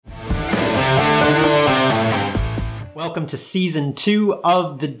welcome to Season 2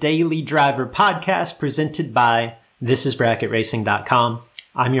 of the Daily Driver Podcast presented by thisisbracketracing.com.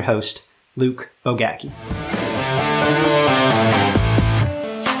 I'm your host, Luke Bogacki.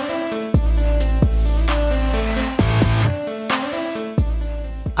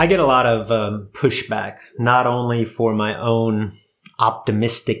 I get a lot of pushback, not only for my own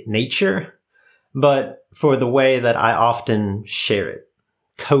optimistic nature, but for the way that I often share it,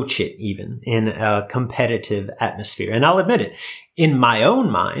 coach it even, in a competitive atmosphere. And I'll admit it, in my own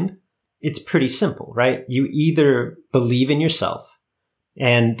mind, it's pretty simple, right? You either believe in yourself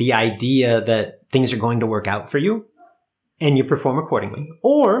and the idea that things are going to work out for you, and you perform accordingly,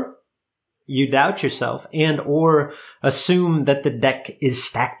 or you doubt yourself and or assume that the deck is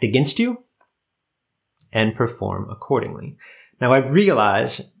stacked against you and perform accordingly. Now, I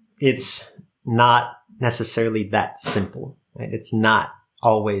realize it's not necessarily that simple, right? It's not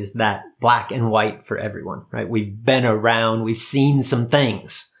always that black and white for everyone, right? We've been around, we've seen some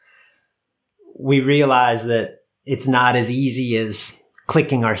things. We realize that it's not as easy as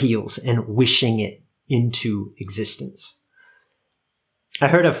clicking our heels and wishing it into existence. I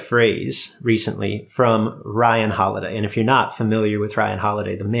heard a phrase recently from Ryan Holiday. And if you're not familiar with Ryan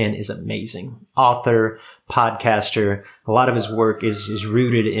Holiday, the man is amazing. Author, podcaster. A lot of his work is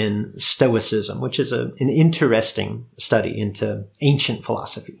rooted in Stoicism, which is an interesting study into ancient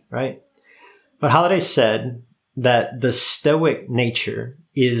philosophy, right? But Holiday said that the Stoic nature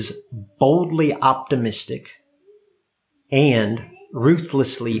is boldly optimistic and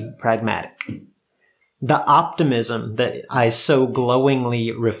ruthlessly pragmatic. The optimism that I so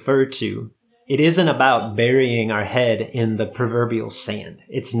glowingly refer to, it isn't about burying our head in the proverbial sand.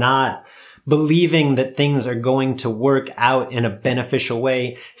 It's not believing that things are going to work out in a beneficial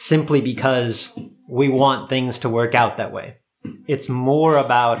way simply because we want things to work out that way. It's more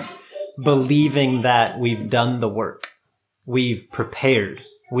about believing that we've done the work. We've prepared.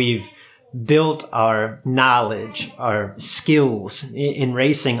 We've built our knowledge, our skills in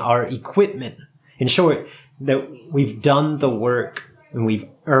racing, our equipment. In short, that we've done the work and we've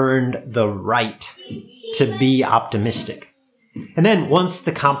earned the right to be optimistic. And then once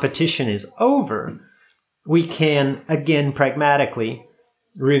the competition is over, we can, again, pragmatically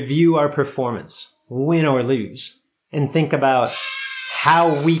review our performance, win or lose, and think about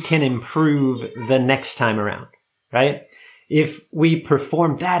how we can improve the next time around, right? If we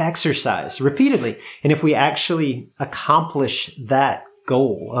perform that exercise repeatedly, and if we actually accomplish that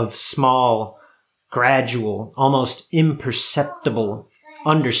goal of small, gradual, almost imperceptible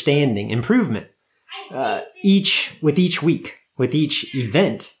understanding, improvement, with each week, with each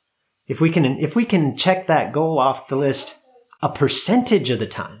event, if we can check that goal off the list a percentage of the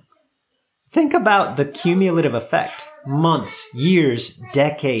time, think about the cumulative effect months, years,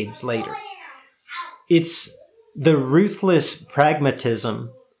 decades later. It's the ruthless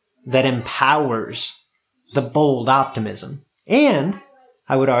pragmatism that empowers the bold optimism. And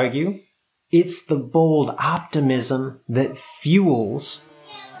I would argue, it's the bold optimism that fuels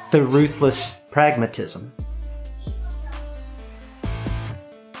the ruthless pragmatism.